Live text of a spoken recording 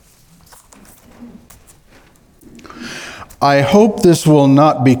I hope this will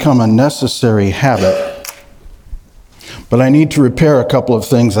not become a necessary habit, but I need to repair a couple of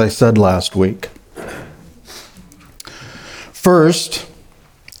things I said last week. First,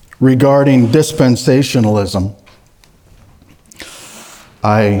 regarding dispensationalism,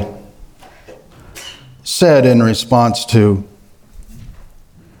 I said in response to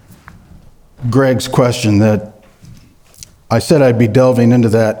Greg's question that I said I'd be delving into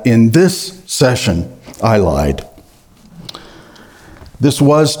that in this session. I lied. This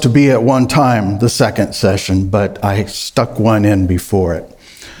was to be at one time the second session, but I stuck one in before it,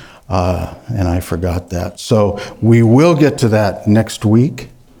 and I forgot that. So we will get to that next week,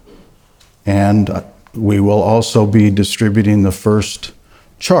 and we will also be distributing the first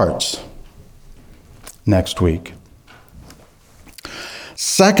charts next week.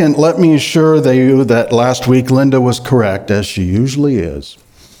 Second, let me assure you that last week Linda was correct, as she usually is.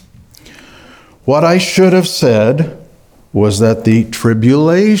 What I should have said was that the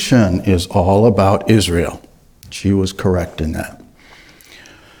tribulation is all about Israel. She was correct in that.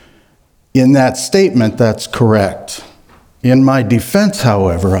 In that statement, that's correct. In my defense,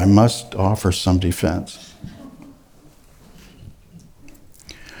 however, I must offer some defense.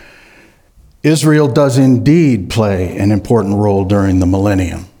 Israel does indeed play an important role during the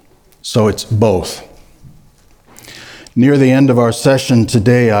millennium, so it's both. Near the end of our session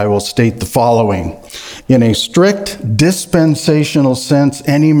today, I will state the following. In a strict dispensational sense,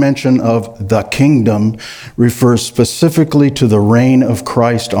 any mention of the kingdom refers specifically to the reign of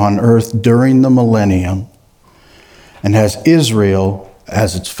Christ on earth during the millennium and has Israel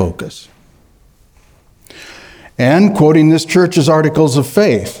as its focus. And quoting this church's Articles of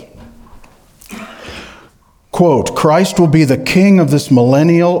Faith, quote, Christ will be the king of this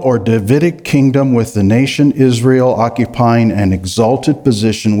millennial or Davidic kingdom with the nation Israel occupying an exalted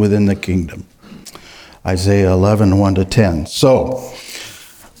position within the kingdom. Isaiah 11, 1-10. So,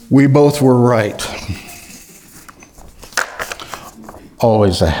 we both were right.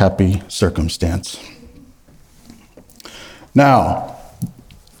 Always a happy circumstance. Now,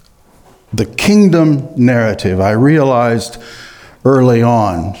 the kingdom narrative. I realized early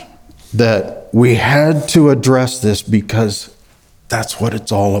on that we had to address this because that's what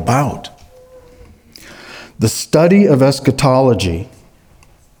it's all about. The study of eschatology,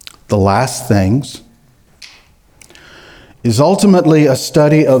 the last things, is ultimately a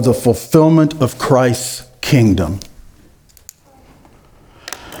study of the fulfillment of Christ's kingdom.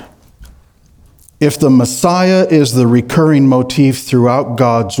 If the Messiah is the recurring motif throughout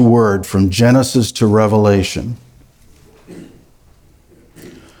God's word from Genesis to Revelation,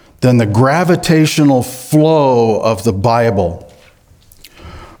 then the gravitational flow of the Bible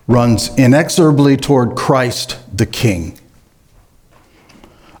runs inexorably toward Christ the King,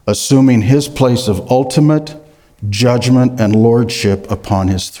 assuming his place of ultimate judgment and lordship upon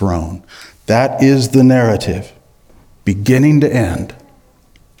his throne. That is the narrative, beginning to end.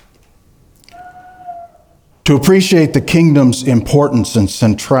 To appreciate the kingdom's importance and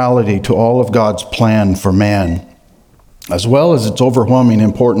centrality to all of God's plan for man, as well as its overwhelming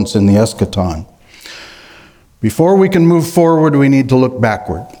importance in the eschaton. Before we can move forward, we need to look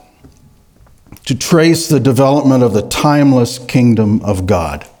backward, to trace the development of the timeless kingdom of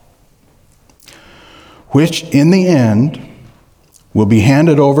God, which in the end will be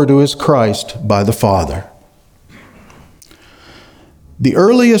handed over to his Christ by the Father. The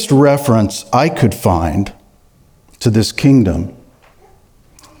earliest reference I could find to this kingdom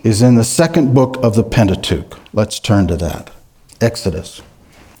is in the second book of the Pentateuch. Let's turn to that. Exodus.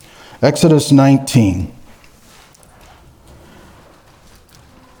 Exodus 19.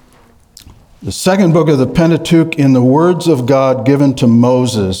 The second book of the Pentateuch in the words of God given to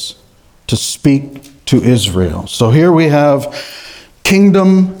Moses to speak to Israel. So here we have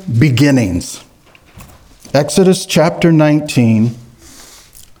kingdom beginnings. Exodus chapter 19,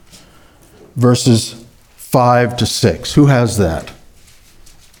 verses 5-6. Who has that?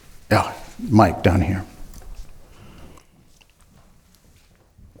 Yeah, Mike down here.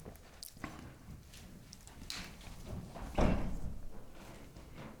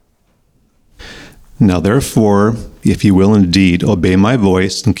 Now therefore, if you will indeed obey my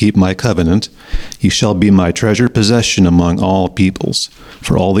voice and keep my covenant, you shall be my treasured possession among all peoples,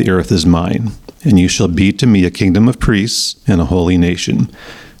 for all the earth is mine, and you shall be to me a kingdom of priests and a holy nation.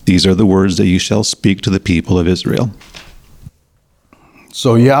 These are the words that you shall speak to the people of Israel.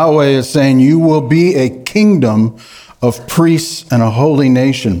 So Yahweh is saying, you will be a kingdom of priests and a holy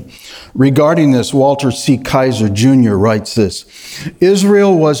nation. Regarding this, Walter C. Kaiser Jr. writes this: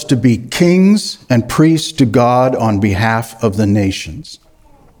 Israel was to be kings and priests to God on behalf of the nations.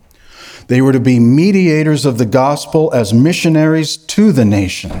 They were to be mediators of the gospel as missionaries to the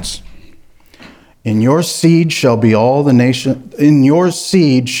nations. In your seed shall all the nations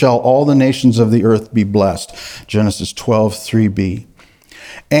of the earth be blessed. Genesis 12:3b.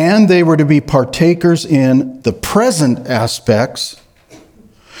 And they were to be partakers in the present aspects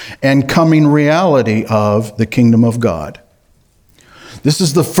and coming reality of the kingdom of God. This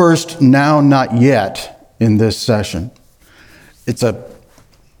is the first now, not yet in this session. It's a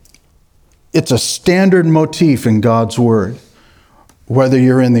standard motif in God's word. Whether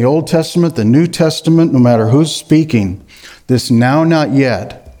you're in the Old Testament, the New Testament, no matter who's speaking, this now, not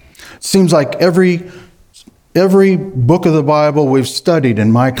yet. Seems like every book of the Bible we've studied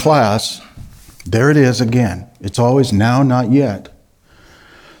in my class, there it is again. It's always now, not yet.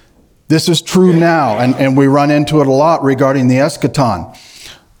 This is true now, and we run into it a lot regarding the eschaton,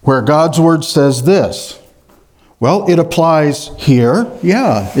 where God's word says this. Well, it applies here.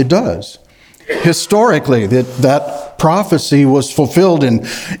 Yeah, it does. Historically, that prophecy was fulfilled in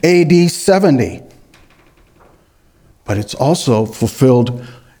AD 70. But it's also fulfilled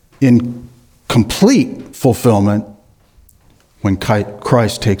in complete fulfillment when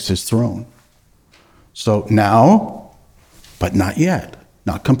Christ takes his throne. So now, but not yet,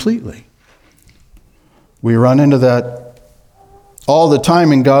 not completely. We run into that all the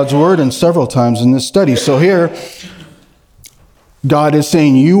time in God's word and several times in this study. So here, God is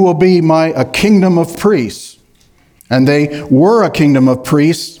saying, you will be a kingdom of priests. And they were a kingdom of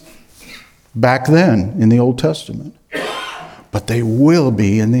priests back then in the Old Testament. But they will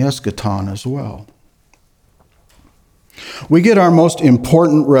be in the eschaton as well. We get our most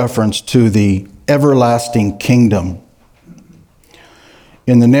important reference to the everlasting kingdom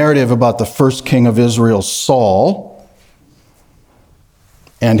in the narrative about the first king of Israel, Saul,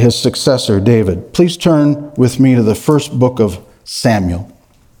 and his successor, David. Please turn with me to the first book of Samuel.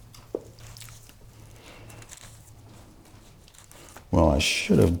 Well, I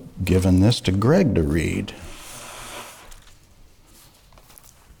should have given this to Greg to read.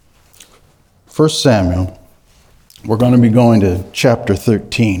 1 Samuel. We're going to be going to chapter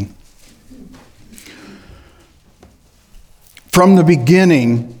 13. From the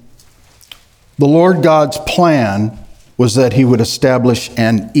beginning, the Lord God's plan was that he would establish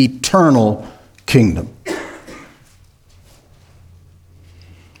an eternal kingdom,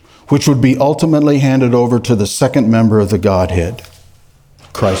 which would be ultimately handed over to the second member of the Godhead,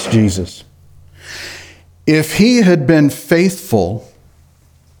 Christ Jesus. If he had been faithful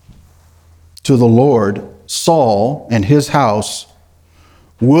to the Lord, Saul and his house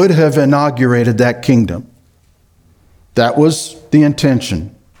would have inaugurated that kingdom. That was the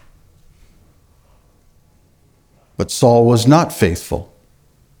intention. But Saul was not faithful.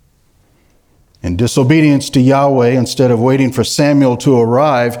 In disobedience to Yahweh, instead of waiting for Samuel to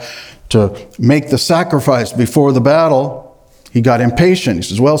arrive to make the sacrifice before the battle, he got impatient. He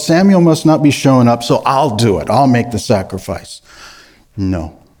says, well, Samuel must not be showing up, so I'll do it. I'll make the sacrifice.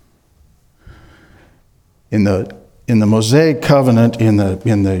 No. In the Mosaic covenant, in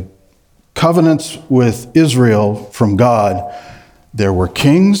the covenants with Israel from God, there were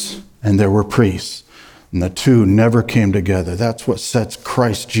kings and there were priests. And the two never came together. That's what sets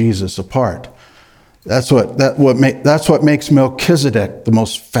Christ Jesus apart. That's what makes Melchizedek the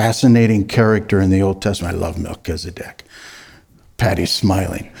most fascinating character in the Old Testament. I love Melchizedek. Patty's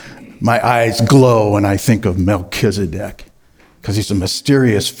smiling. My eyes glow when I think of Melchizedek because he's a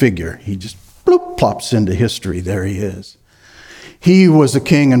mysterious figure. He just bloop, plops into history. There he is. He was the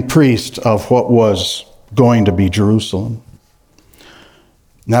king and priest of what was going to be Jerusalem.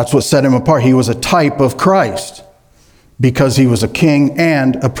 And that's what set him apart. He was a type of Christ because he was a king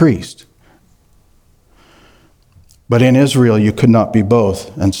and a priest. But in Israel, you could not be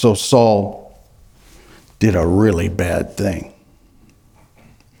both. And so Saul did a really bad thing.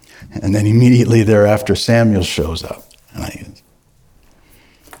 And then immediately thereafter, Samuel shows up.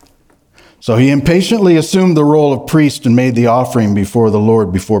 So he impatiently assumed the role of priest and made the offering before the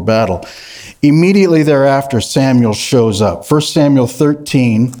Lord before battle. Immediately thereafter, Samuel shows up. 1 Samuel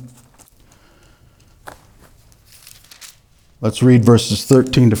 13. Let's read verses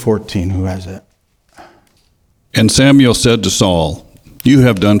 13 to 14. Who has it? And Samuel said to Saul, "You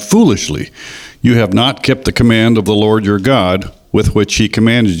have done foolishly. You have not kept the command of the Lord your God, with which he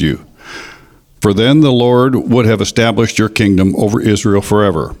commanded you. For then the Lord would have established your kingdom over Israel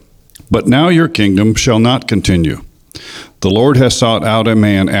forever. But now your kingdom shall not continue. The Lord has sought out a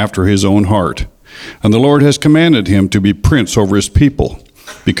man after his own heart, and the Lord has commanded him to be prince over his people,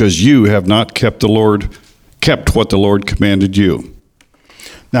 because you have not kept what the Lord commanded you."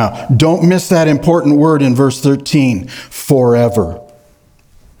 Now, don't miss that important word in verse 13, forever.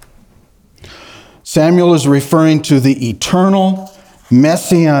 Samuel is referring to the eternal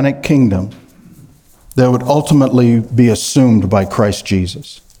messianic kingdom that would ultimately be assumed by Christ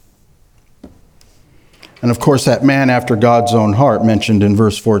Jesus. And of course, that man after God's own heart mentioned in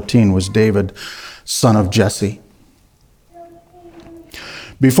verse 14 was David, son of Jesse.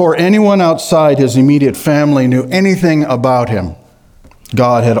 Before anyone outside his immediate family knew anything about him,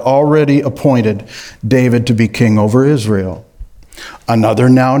 God had already appointed David to be king over Israel. Another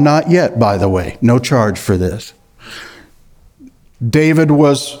now, not yet, by the way. No charge for this. David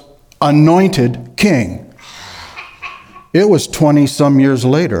was anointed king. It was 20-some years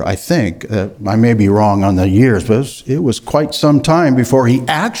later, I think. I may be wrong on the years, but it was quite some time before he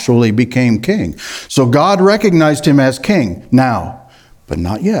actually became king. So God recognized him as king now, but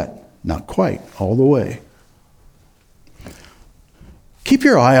not yet, not quite, all the way. Keep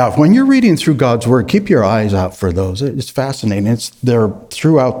your eye out. When you're reading through God's Word, keep your eyes out for those. It's fascinating. They're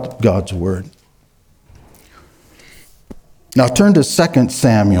throughout God's Word. Now turn to 2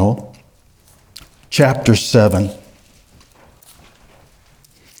 Samuel chapter 7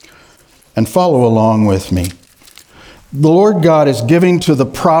 and follow along with me. The Lord God is giving to the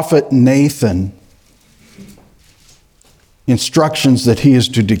prophet Nathan instructions that he is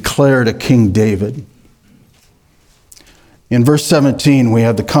to declare to King David. In verse 17, we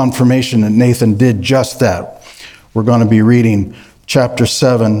have the confirmation that Nathan did just that. We're going to be reading chapter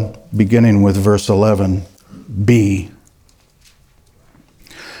 7, beginning with verse 11b.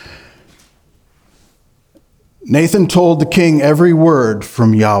 Nathan told the king every word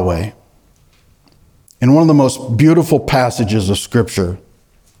from Yahweh. In one of the most beautiful passages of Scripture,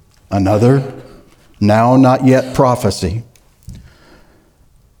 another, now not yet prophecy,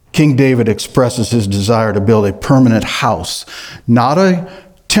 King David expresses his desire to build a permanent house, not a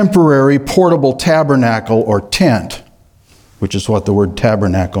temporary portable tabernacle or tent, which is what the word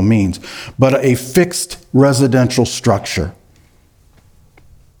tabernacle means, but a fixed residential structure,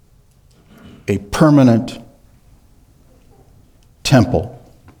 a permanent temple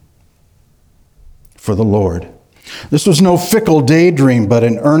for the Lord. This was no fickle daydream, but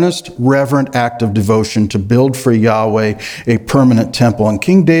an earnest, reverent act of devotion to build for Yahweh a permanent temple. And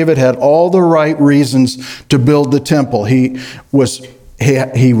King David had all the right reasons to build the temple. He was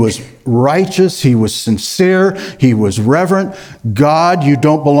righteous, he was sincere, he was reverent. God, you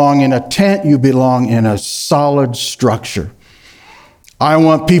don't belong in a tent, you belong in a solid structure. I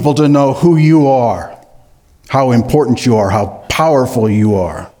want people to know who you are, how important you are, how powerful you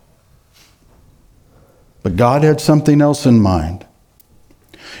are. But God had something else in mind.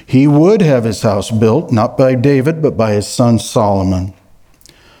 He would have his house built, not by David, but by his son Solomon.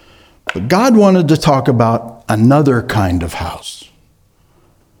 But God wanted to talk about another kind of house.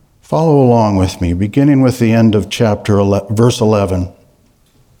 Follow along with me, beginning with the end of verse 11.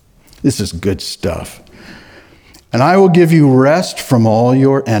 This is good stuff. And I will give you rest from all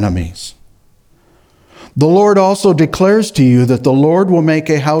your enemies. The Lord also declares to you that the Lord will make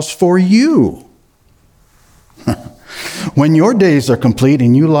a house for you. When your days are complete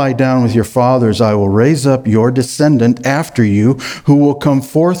and you lie down with your fathers, I will raise up your descendant after you, who will come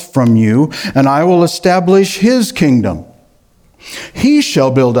forth from you, and I will establish his kingdom. He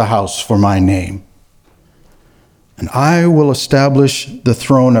shall build a house for my name, and I will establish the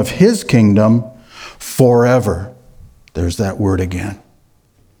throne of his kingdom forever. There's that word again.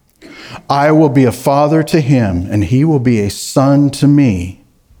 I will be a father to him, and he will be a son to me.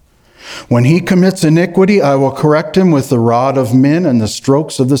 When he commits iniquity, I will correct him with the rod of men and the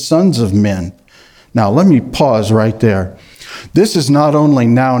strokes of the sons of men. Now, let me pause right there. This is not only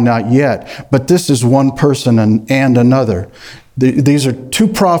now, not yet, but this is one person and another. These are two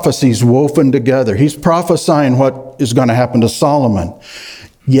prophecies woven together. He's prophesying what is going to happen to Solomon.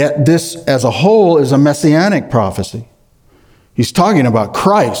 Yet this, as a whole, is a messianic prophecy. He's talking about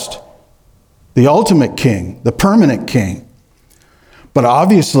Christ, the ultimate king, the permanent king. But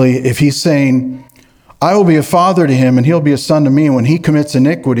obviously, if he's saying, I will be a father to him and he'll be a son to me, and when he commits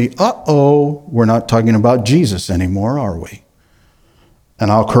iniquity, we're not talking about Jesus anymore, are we?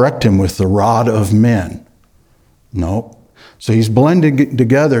 And I'll correct him with the rod of men. No. So he's blending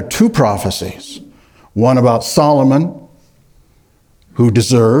together two prophecies. One about Solomon, who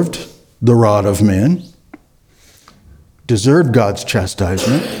deserved the rod of men, deserved God's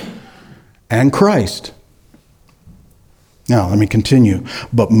chastisement, and Christ. Now, let me continue.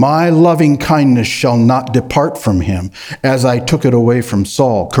 But my loving kindness shall not depart from him, as I took it away from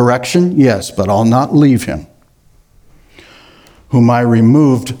Saul. Correction? Yes, but I'll not leave him, whom I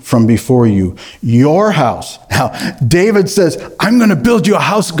removed from before you. Your house. Now, David says, I'm going to build you a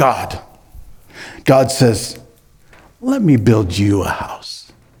house, God. God says, let me build you a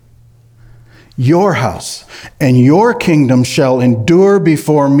house. your house, and your kingdom shall endure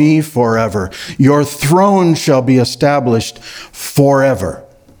before me forever. Your throne shall be established forever.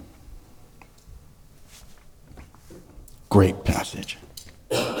 Great passage.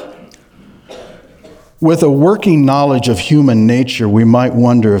 With a working knowledge of human nature, we might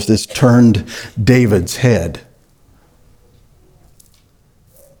wonder if this turned David's head.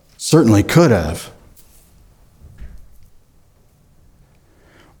 Certainly could have.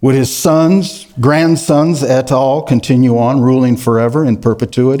 Would his sons, grandsons et al. Continue on ruling forever in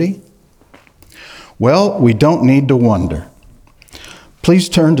perpetuity? Well, we don't need to wonder. Please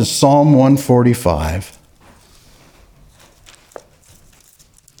turn to Psalm 145.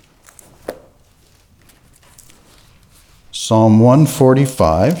 Psalm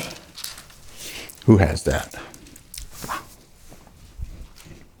 145. Who has that?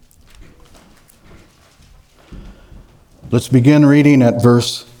 Let's begin reading at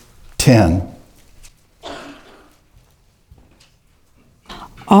verse 10.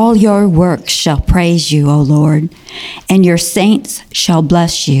 All your works shall praise you, O Lord, and your saints shall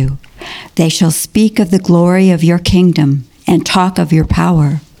bless you. They shall speak of the glory of your kingdom and talk of your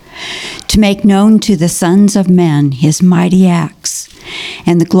power, to make known to the sons of men his mighty acts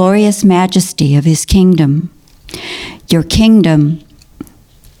and the glorious majesty of his kingdom. Your kingdom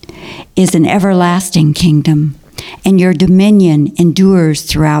is an everlasting kingdom, and your dominion endures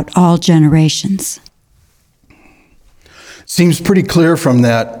throughout all generations. Seems pretty clear from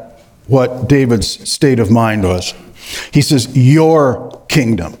that what David's state of mind was. He says, your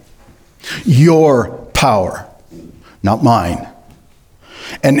kingdom, your power, not mine.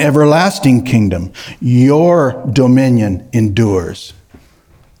 An everlasting kingdom, your dominion endures.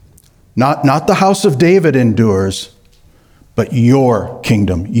 Not the house of David endures, but your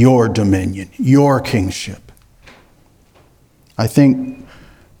kingdom, your dominion, your kingship. I think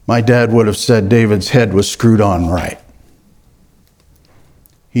my dad would have said David's head was screwed on right.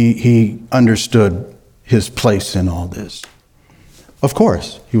 He understood his place in all this. Of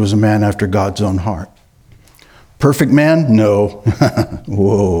course, he was a man after God's own heart. Perfect man? No.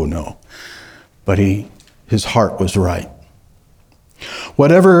 Whoa, no. But his heart was right.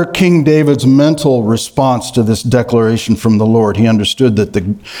 Whatever King David's mental response to this declaration from the Lord, he understood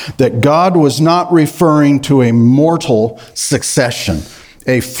that God was not referring to a mortal succession,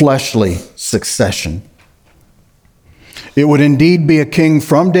 a fleshly succession. It would indeed be a king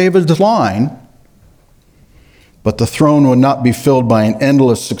from David's line, but the throne would not be filled by an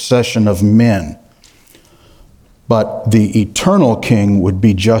endless succession of men. But the eternal king would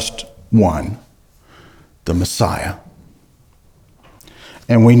be just one, the Messiah.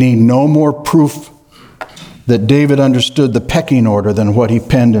 And we need no more proof that David understood the pecking order than what he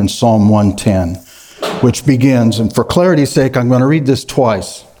penned in Psalm 110, which begins, and for clarity's sake, I'm going to read this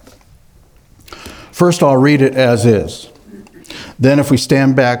twice. First, I'll read it as is. Then if we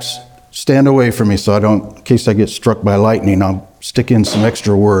stand back, stand away from me so in case I get struck by lightning, I'll stick in some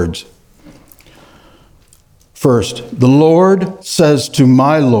extra words. First, the Lord says to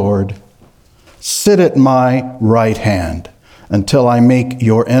my Lord, sit at my right hand until I make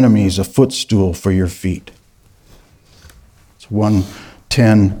your enemies a footstool for your feet. It's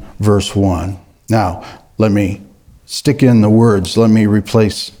 110 verse 1. Now, let me stick in the words. Let me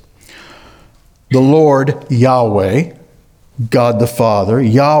replace the Lord, Yahweh, God the Father.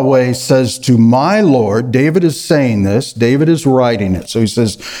 Yahweh says to my Lord, David is saying this, David is writing it. So he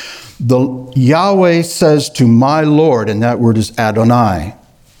says, the Yahweh says to my Lord, and that word is Adonai,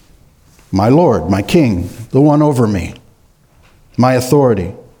 my Lord, my King, the one over me, my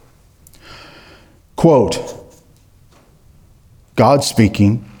authority. Quote, God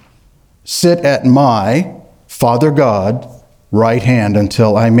speaking, sit at my, Father God, right hand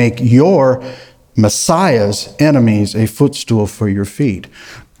until I make your Messiah's enemies a footstool for your feet.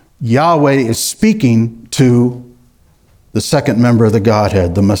 Yahweh is speaking to the second member of the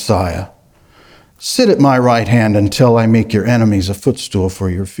Godhead, the Messiah. Sit at my right hand until I make your enemies a footstool for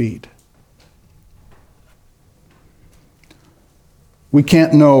your feet. We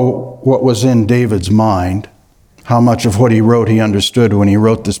can't know what was in David's mind, how much of what he wrote he understood when he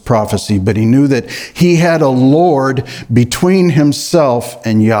wrote this prophecy, but he knew that he had a Lord between himself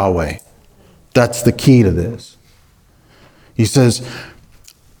and Yahweh. That's the key to this. He says,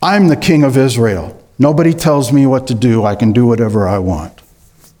 I'm the king of Israel. Nobody tells me what to do. I can do whatever I want.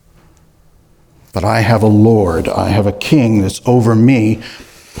 But I have a Lord. I have a king that's over me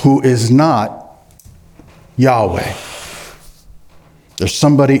who is not Yahweh. There's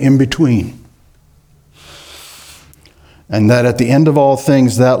somebody in between. And that at the end of all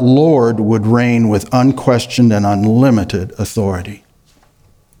things, that Lord would reign with unquestioned and unlimited authority.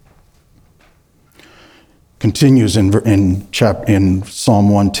 Continues in Psalm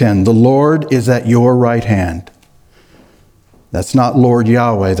 110. The Lord is at your right hand. That's not Lord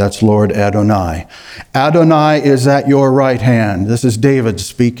Yahweh, that's Lord Adonai. Adonai is at your right hand. This is David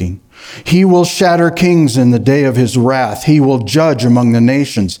speaking. He will shatter kings in the day of his wrath. He will judge among the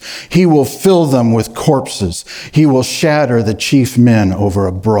nations. He will fill them with corpses. He will shatter the chief men over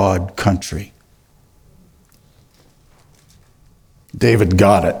a broad country. David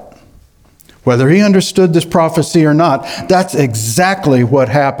got it. Whether he understood this prophecy or not, that's exactly what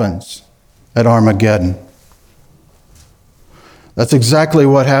happens at Armageddon. That's exactly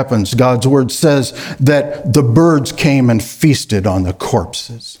what happens. God's word says that the birds came and feasted on the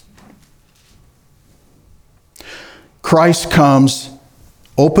corpses. Christ comes,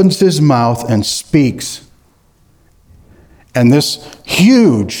 opens his mouth, and speaks. And this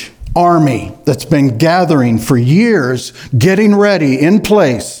huge army that's been gathering for years, getting ready, in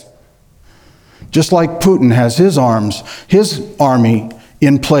place, just like Putin has his army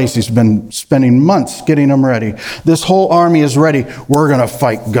in place. He's been spending months getting them ready. This whole army is ready. We're going to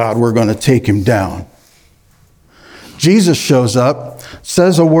fight God. We're going to take him down. Jesus shows up,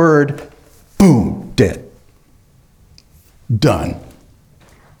 says a word, boom, dead. Done.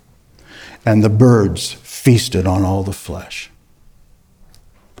 And the birds feasted on all the flesh.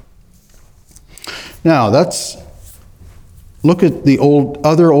 Now, look at the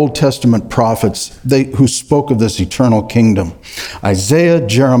other Old Testament prophets who spoke of this eternal kingdom. Isaiah,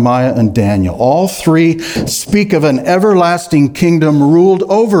 Jeremiah, and Daniel. All three speak of an everlasting kingdom ruled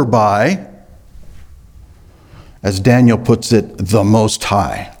over by, as Daniel puts it, the Most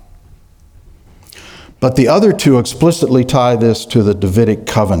High. But the other two explicitly tie this to the Davidic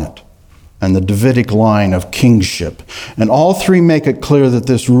covenant and the Davidic line of kingship. And all three make it clear that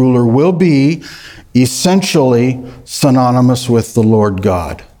this ruler will be essentially synonymous with the Lord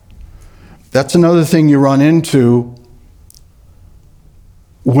God. That's another thing you run into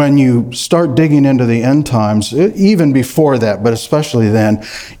when you start digging into the end times, even before that, but especially then.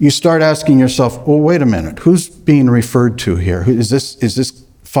 You start asking yourself, well, wait a minute, who's being referred to here? Is this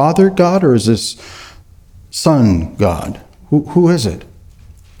Father God or is this Son God? Who is it?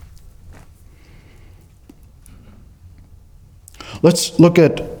 Let's look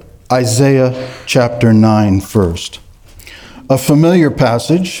at Isaiah chapter 9 first. A familiar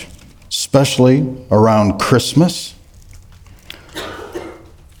passage, especially around Christmas.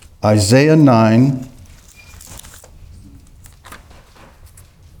 Isaiah 9,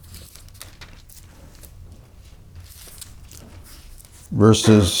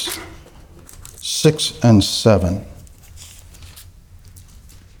 verses 6 and 7.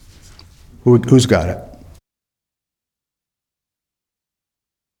 Who's got it?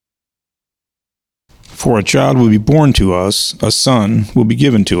 For a child will be born to us, a son will be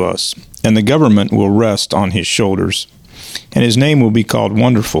given to us, and the government will rest on his shoulders. And his name will be called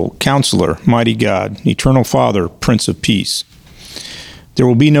Wonderful, Counselor, Mighty God, Eternal Father, Prince of Peace. There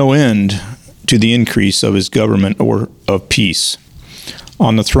will be no end to the increase of his government or of peace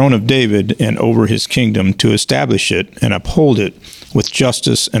on the throne of David and over his kingdom, to establish it and uphold it with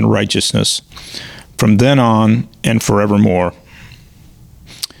justice and righteousness from then on and forevermore.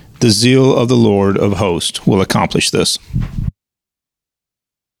 The zeal of the Lord of hosts will accomplish this.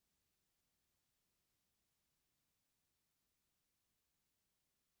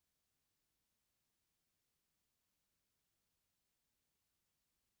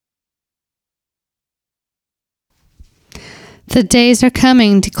 The days are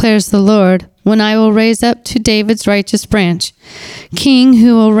coming, declares the Lord, when I will raise up to David's righteous branch, king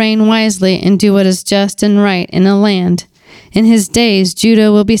who will reign wisely and do what is just and right in a land. In his days,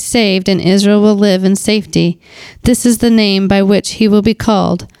 Judah will be saved and Israel will live in safety. This is the name by which he will be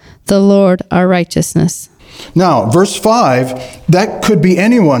called, the Lord our righteousness. Now, verse 5, that could be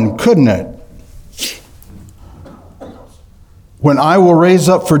anyone, couldn't it? When I will raise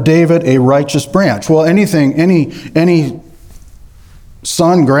up for David a righteous branch. Well, any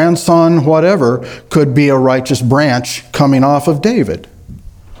son, grandson, whatever, could be a righteous branch coming off of David.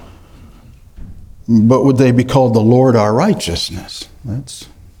 But would they be called the Lord our righteousness? That's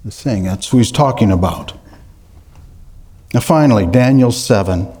the thing. That's who he's talking about. Now finally, Daniel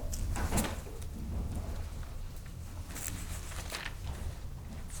 7.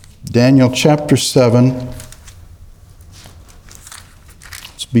 Daniel chapter 7.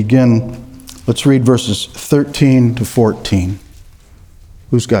 Let's read verses 13 to 14.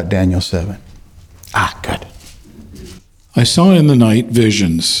 Who's got Daniel 7? Good. I saw in the night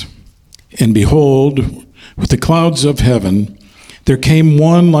visions, and behold, with the clouds of heaven, there came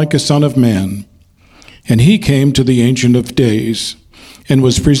one like a son of man. And he came to the Ancient of Days, and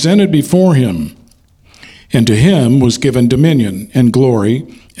was presented before him. And to him was given dominion and glory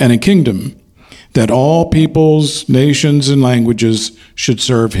and a kingdom, that all peoples, nations, and languages should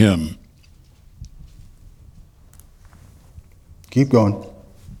serve him. Keep going.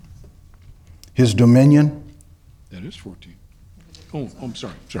 His dominion. That is 14. Oh, I'm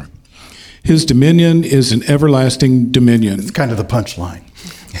sorry. His dominion is an everlasting dominion, It's kind of the punchline.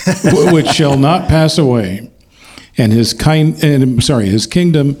 which shall not pass away, and his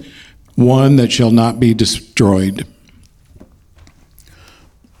kingdom one that shall not be destroyed.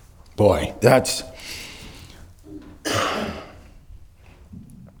 Boy, that's...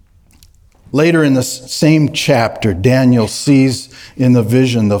 Later in the same chapter, Daniel sees in the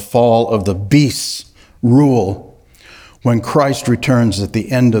vision the fall of the beast's rule when Christ returns at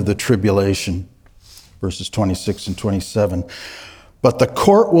the end of the tribulation, verses 26 and 27. But the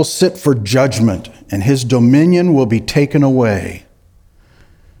court will sit for judgment, and his dominion will be taken away.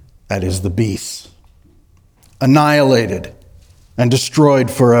 That is the beast, annihilated and destroyed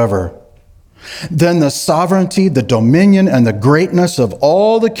forever. Then the sovereignty, the dominion, and the greatness of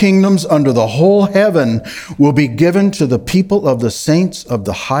all the kingdoms under the whole heaven will be given to the people of the saints of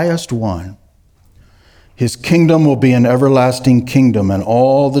the highest one. His kingdom will be an everlasting kingdom, and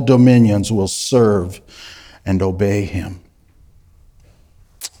all the dominions will serve and obey him.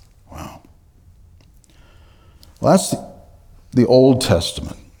 Wow. Well, that's the Old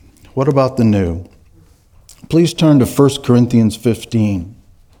Testament. What about the New? Please turn to 1 Corinthians 15.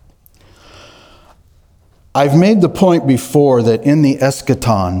 I've made the point before that in the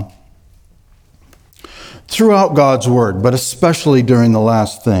eschaton, throughout God's Word, but especially during the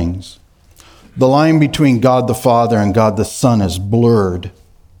last things, the line between God the Father and God the Son is blurred.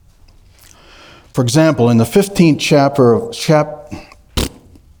 For example, in the 15th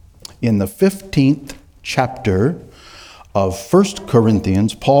chapter of 1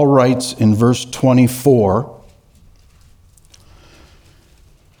 Corinthians, Paul writes in verse 24,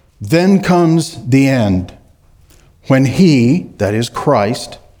 "Then comes the end, when he," that is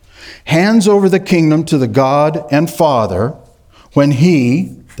Christ, "hands over the kingdom to the God and Father, when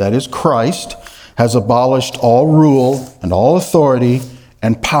he," that is Christ, "has abolished all rule and all authority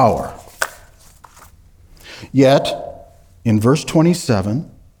and power." Yet, in verse 27,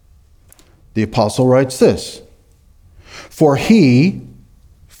 the apostle writes this, "For he,"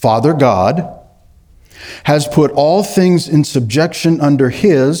 Father God, "has put all things in subjection under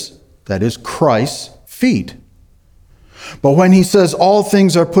his," that is Christ's, "feet." But when he says all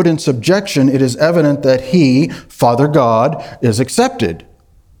things are put in subjection, it is evident that he, Father God, is accepted,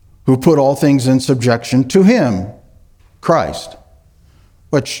 who put all things in subjection to him, Christ.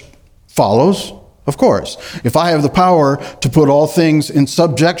 Which follows, of course. If I have the power to put all things in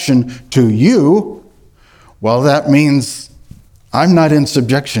subjection to you, well, that means I'm not in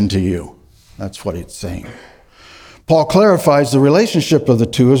subjection to you. That's what it's saying. Paul clarifies the relationship of the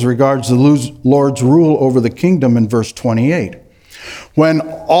two as regards the Lord's rule over the kingdom in verse 28. When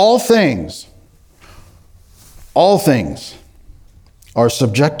all things are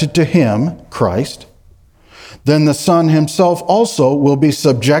subjected to him, Christ, then the Son himself also will be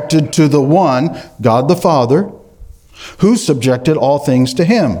subjected to the one, God the Father, who subjected all things to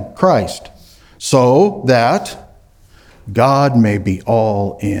him, Christ, so that God may be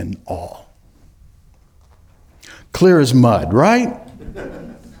all in all. Clear as mud, right?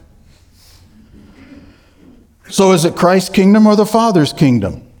 So is it Christ's kingdom or the Father's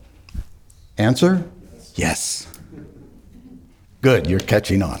kingdom? Answer? Yes. Good, you're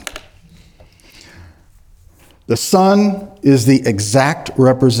catching on. The Son is the exact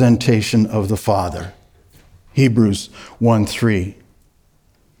representation of the Father. Hebrews 1:3.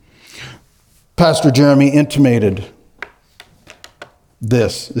 Pastor Jeremy intimated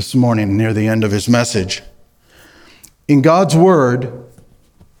this morning near the end of his message. In God's Word,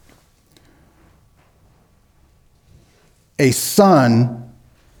 a son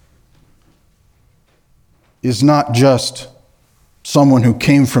is not just someone who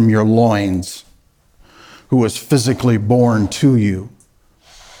came from your loins, who was physically born to you.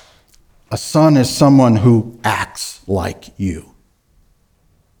 A son is someone who acts like you.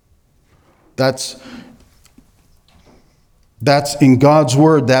 That's in God's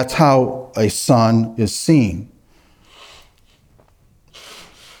Word, that's how a son is seen.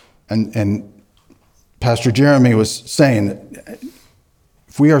 And Pastor Jeremy was saying that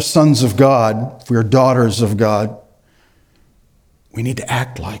if we are sons of God, if we are daughters of God, we need to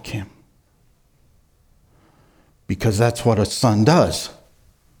act like him. Because that's what a son does.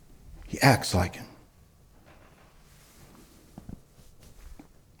 He acts like him.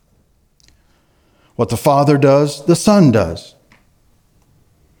 What the Father does, the Son does.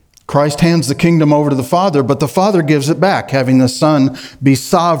 Christ hands the kingdom over to the Father, but the Father gives it back, having the Son be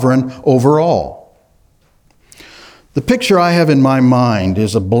sovereign over all. The picture I have in my mind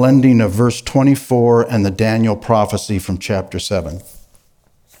is a blending of verse 24 and the Daniel prophecy from chapter 7.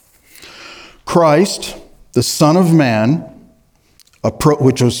 Christ, the Son of Man,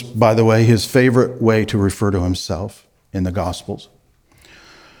 which was, by the way, his favorite way to refer to himself in the Gospels,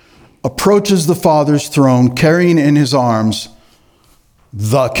 approaches the Father's throne carrying in his arms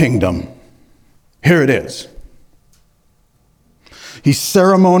the kingdom. Here it is. He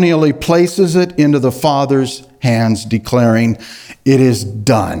ceremonially places it into the Father's hands, declaring, "It is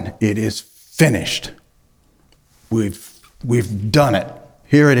done. It is finished. We've done it.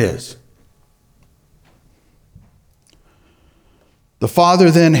 Here it is." The Father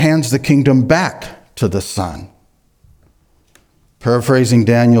then hands the kingdom back to the Son. Paraphrasing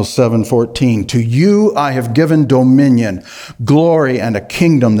Daniel 7:14, "To you I have given dominion, glory, and a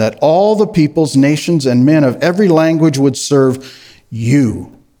kingdom that all the peoples, nations, and men of every language would serve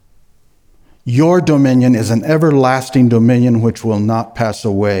you. Your dominion is an everlasting dominion which will not pass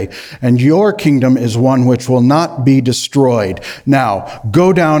away, and your kingdom is one which will not be destroyed. Now,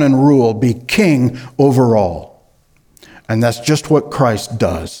 go down and rule, be king over all." And that's just what Christ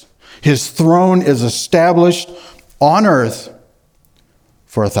does. His throne is established on earth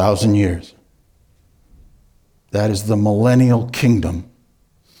for 1,000 years. That is the millennial kingdom.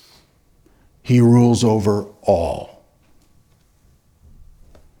 He rules over all.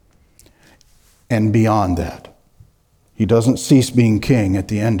 And beyond that, he doesn't cease being king at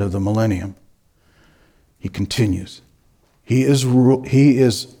the end of the millennium. He continues. He is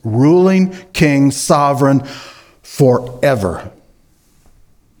ruling king, sovereign, forever.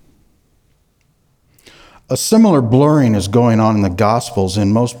 A similar blurring is going on in the Gospels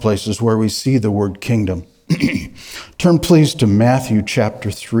in most places where we see the word kingdom. Turn please to Matthew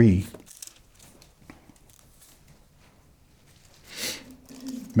chapter 3.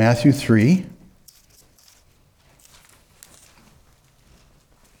 Matthew 3.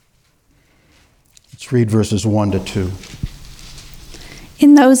 Let's read verses 1 to 2.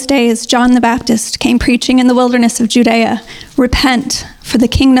 In those days, John the Baptist came preaching in the wilderness of Judea, "Repent, for the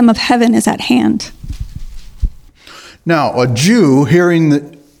kingdom of heaven is at hand." Now, a Jew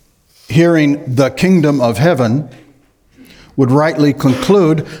hearing the kingdom of heaven would rightly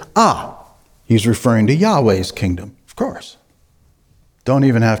conclude, he's referring to Yahweh's kingdom. Of course. Don't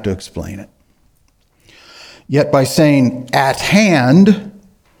even have to explain it. Yet by saying at hand,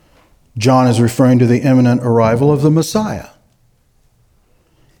 John is referring to the imminent arrival of the Messiah,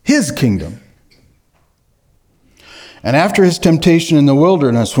 his kingdom. And after his temptation in the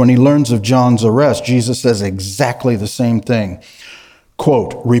wilderness, when he learns of John's arrest, Jesus says exactly the same thing.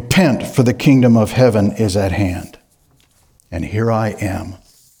 Quote, "Repent, for the kingdom of heaven is at hand. And here I am."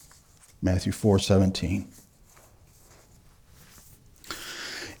 Matthew 4:17.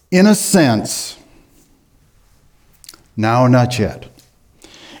 In a sense, now not yet.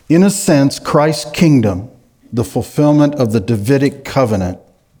 In a sense, Christ's kingdom, the fulfillment of the Davidic covenant,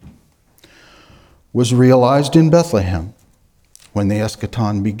 was realized in Bethlehem when the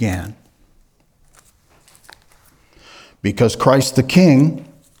eschaton began. Because Christ the King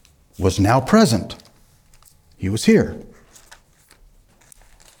was now present. He was here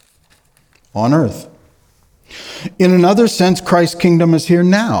on earth. In another sense, Christ's kingdom is here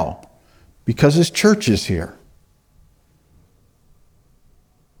now because his church is here.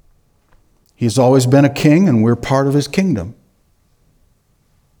 He's always been a king and we're part of his kingdom.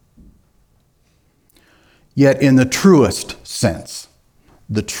 Yet in the truest sense,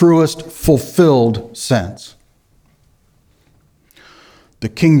 the truest fulfilled sense, the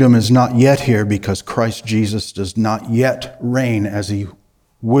kingdom is not yet here because Christ Jesus does not yet reign as he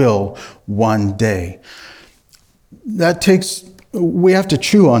will one day. We have to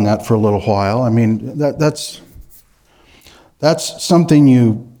chew on that for a little while. I mean, that's something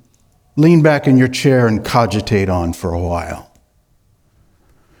you lean back in your chair and cogitate on for a while.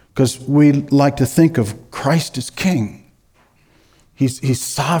 Because we like to think of Christ as king. He's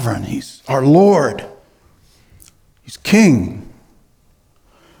sovereign. He's our Lord. He's king.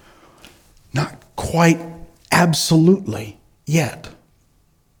 Not quite absolutely yet.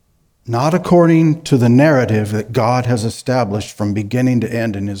 Not according to the narrative that God has established from beginning to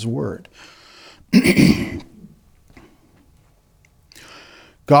end in his word.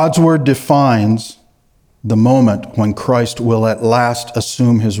 God's word defines the moment when Christ will at last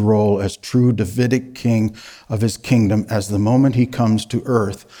assume his role as true Davidic king of his kingdom, as the moment he comes to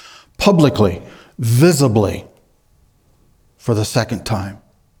earth publicly, visibly, for the second time.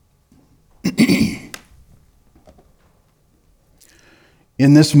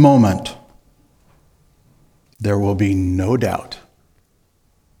 In this moment, there will be no doubt.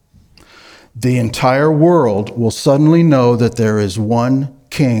 The entire world will suddenly know that there is one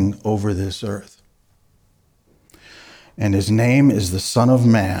king over this earth. And his name is the Son of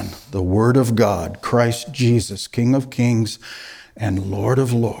Man, the Word of God, Christ Jesus, King of Kings and Lord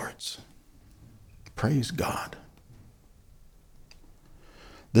of Lords. Praise God.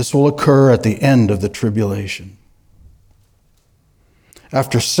 This will occur at the end of the tribulation.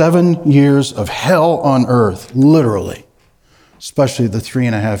 After 7 years of hell on earth, literally, especially the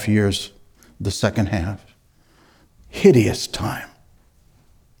 3.5 years, the second half, hideous time,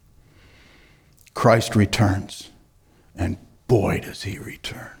 Christ returns, and boy does he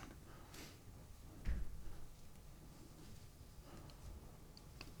return.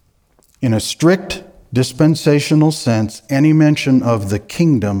 In a strict dispensational sense, any mention of the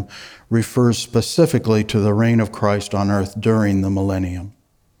kingdom refers specifically to the reign of Christ on earth during the millennium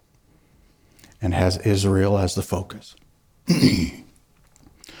and has Israel as the focus.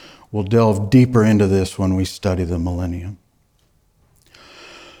 We'll delve deeper into this when we study the millennium.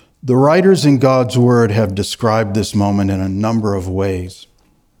 The writers in God's Word have described this moment in a number of ways.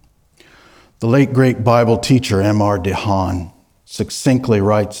 The late great Bible teacher M.R. DeHaan succinctly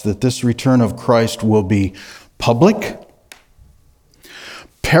writes that this return of Christ will be public,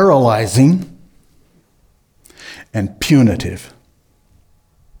 paralyzing, and punitive.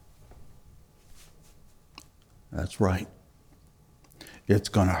 That's right. It's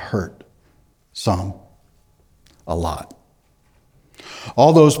going to hurt some, a lot.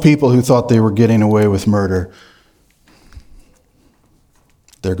 All those people who thought they were getting away with murder,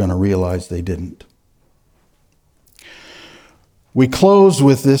 they're going to realize they didn't. We close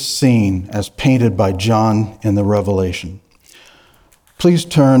with this scene as painted by John in the Revelation. Please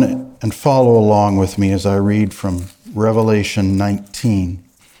turn and follow along with me as I read from Revelation 19.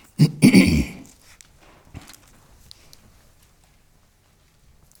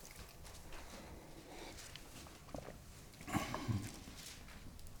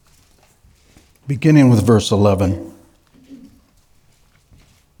 Beginning with verse 11.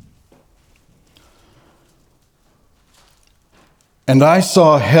 And I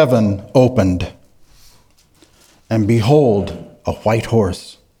saw heaven opened, and behold, a white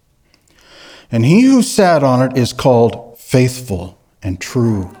horse. And he who sat on it is called Faithful and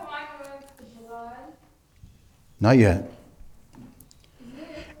True. Not yet.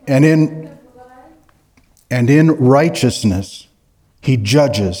 And in righteousness he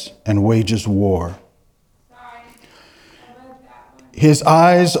judges and wages war. His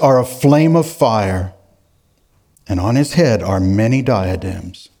eyes are a flame of fire, and on his head are many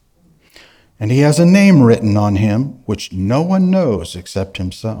diadems. And he has a name written on him which no one knows except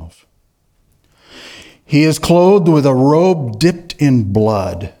himself. He is clothed with a robe dipped in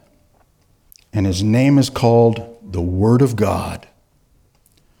blood, and his name is called the Word of God.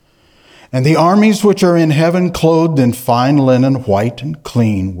 And the armies which are in heaven, clothed in fine linen, white and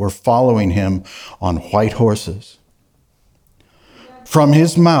clean, were following him on white horses. From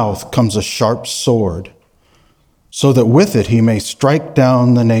his mouth comes a sharp sword, so that with it he may strike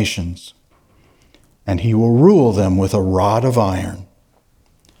down the nations. And he will rule them with a rod of iron.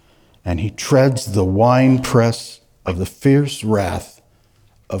 And he treads the winepress of the fierce wrath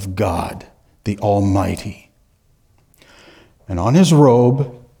of God, the Almighty. And on his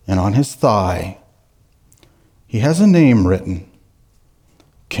robe and on his thigh, he has a name written,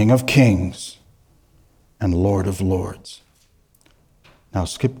 King of Kings and Lord of Lords. Now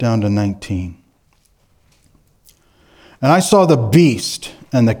skip down to 19. And I saw the beast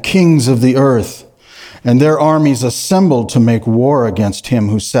and the kings of the earth and their armies assembled to make war against him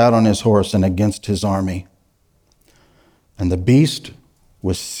who sat on his horse and against his army. And the beast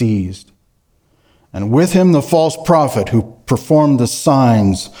was seized, and with him the false prophet who performed the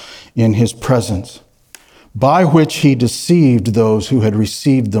signs in his presence, by which he deceived those who had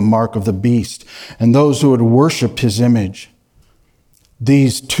received the mark of the beast and those who had worshipped his image.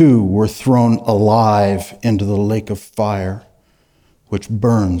 These two were thrown alive into the lake of fire, which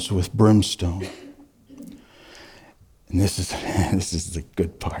burns with brimstone. And this is the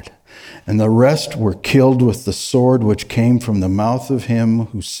good part. And the rest were killed with the sword which came from the mouth of him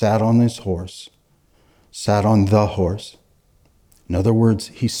who sat on his horse, sat on the horse. In other words,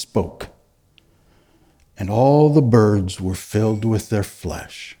 he spoke. And all the birds were filled with their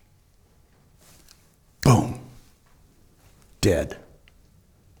flesh. Boom. Dead.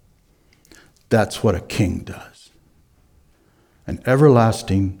 That's what a king does. An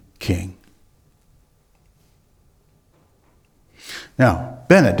everlasting king. Now,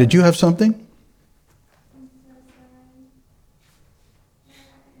 Bennett, did you have something?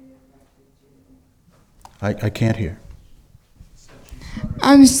 I can't hear.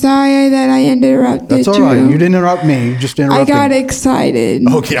 I'm sorry that I interrupted you. That's all right. You didn't interrupt me. You just I interrupted. got excited.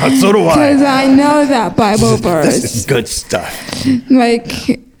 Okay, so do I. Because I know that Bible verse. This is good stuff. Like,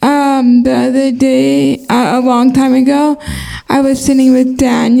 the other day, a long time ago, I was sitting with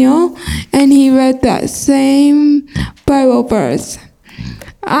Daniel, and he read that same Bible verse.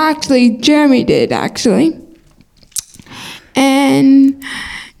 Actually, Jeremy did, actually. And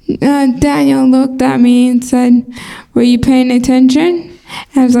Daniel looked at me and said, "Were you paying attention?"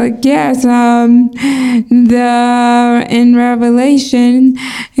 I was like, "Yes." In Revelation,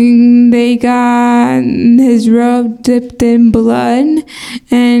 they got his robe dipped in blood,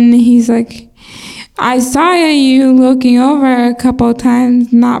 and he's like, "I saw you looking over a couple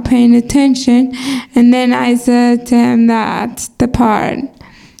times, not paying attention." And then I said to him, "That's the part."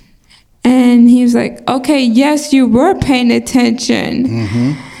 And he was like, "Okay, yes, you were paying attention."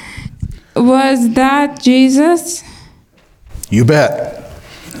 Mm-hmm. Was that Jesus? You bet.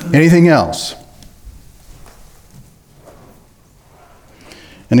 Anything else?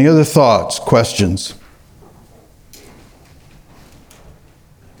 Any other thoughts, questions?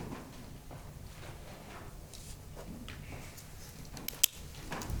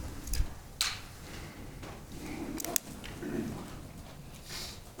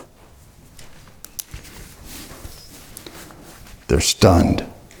 They're stunned.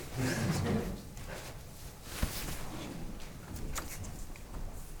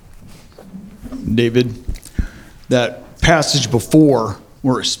 David, that passage before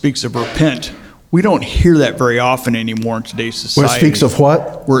where it speaks of repent, we don't hear that very often anymore in today's society. Where it speaks of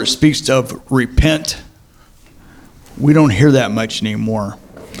what? Where it speaks of repent. We don't hear that much anymore.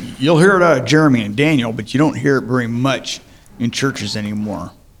 You'll hear it out of Jeremy and Daniel, but you don't hear it very much in churches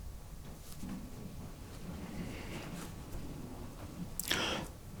anymore.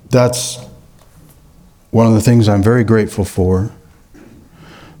 That's one of the things I'm very grateful for,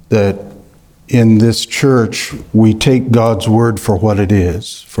 that in this church we take God's word for what it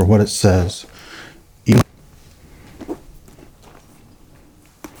is, for what it says.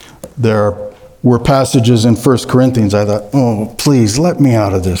 There were passages in 1 Corinthians I thought, oh, please, let me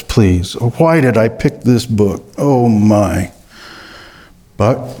out of this, please. Why did I pick this book? Oh, my.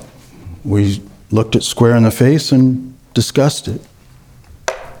 But we looked it square in the face and discussed it.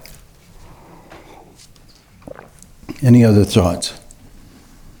 Any other thoughts?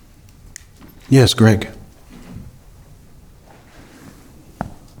 Yes, Greg.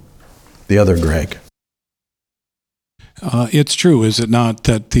 The other Greg. It's true, is it not,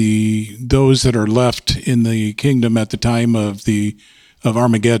 that those that are left in the kingdom at the time of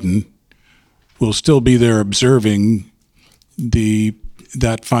Armageddon will still be there observing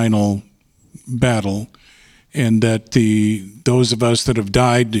that final battle, and that those of us that have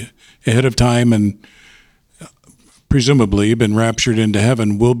died ahead of time and presumably been raptured into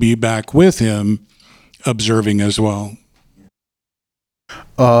heaven will be back with him observing as well.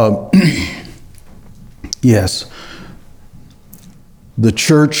 Yes. The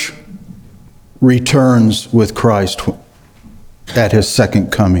church returns with Christ at his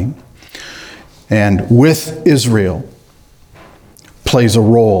second coming, and with Israel plays a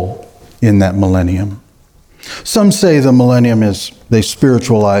role in that millennium. Some say the millennium they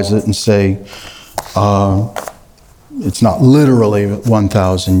spiritualize it and say it's not literally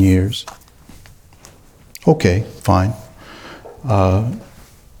 1,000 years. Okay, fine. I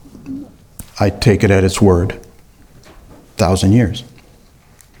take it at its word. 1,000 years.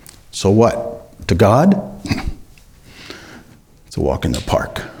 So what? To God? It's a walk in the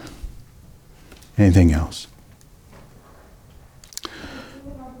park. Anything else?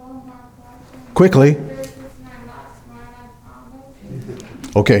 Quickly.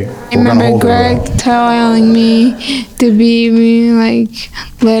 Okay. I remember Greg telling me to be like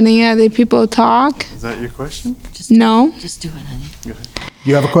letting other people talk. Is that your question? No. Just do it, honey. Go ahead.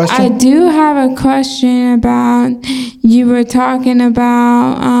 You have a question? I do have a question about, you were talking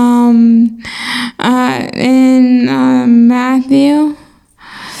about in Matthew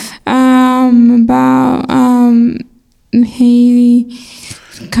about he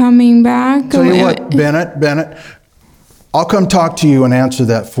coming back. Tell you what, Bennett, I'll come talk to you and answer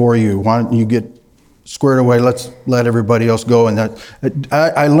that for you. Why don't you get squared away? Let's let everybody else go. And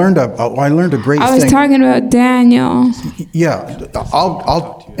I learned a great thing. I was talking about Daniel. Yeah,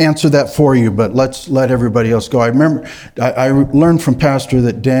 I'll answer that for you, but let's let everybody else go. I remember I learned from Pastor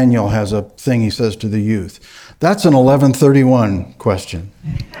that Daniel has a thing he says to the youth. That's an 11:31 question.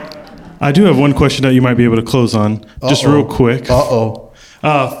 I do have one question that you might be able to close on, just real quick.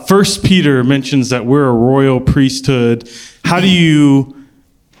 First Peter mentions that we're a royal priesthood. How do you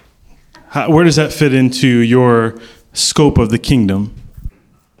Where does that fit into your scope of the kingdom?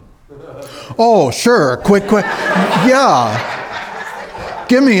 Oh, sure. Quick. Yeah.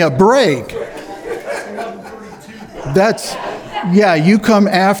 Give me a break. You come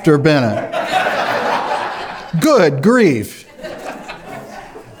after Bennett. Good grief.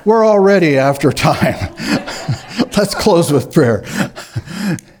 We're already after time. Let's close with prayer.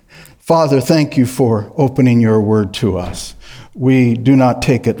 Father, thank you for opening your word to us. We do not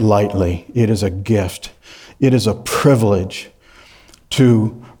take it lightly. It is a gift. It is a privilege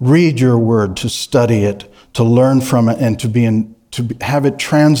to read your word, to study it, to learn from it, and to have it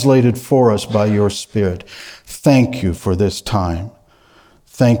translated for us by your Spirit. Thank you for this time.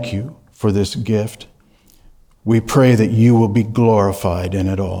 Thank you for this gift. We pray that you will be glorified in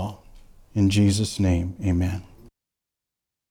it all. In Jesus' name, amen.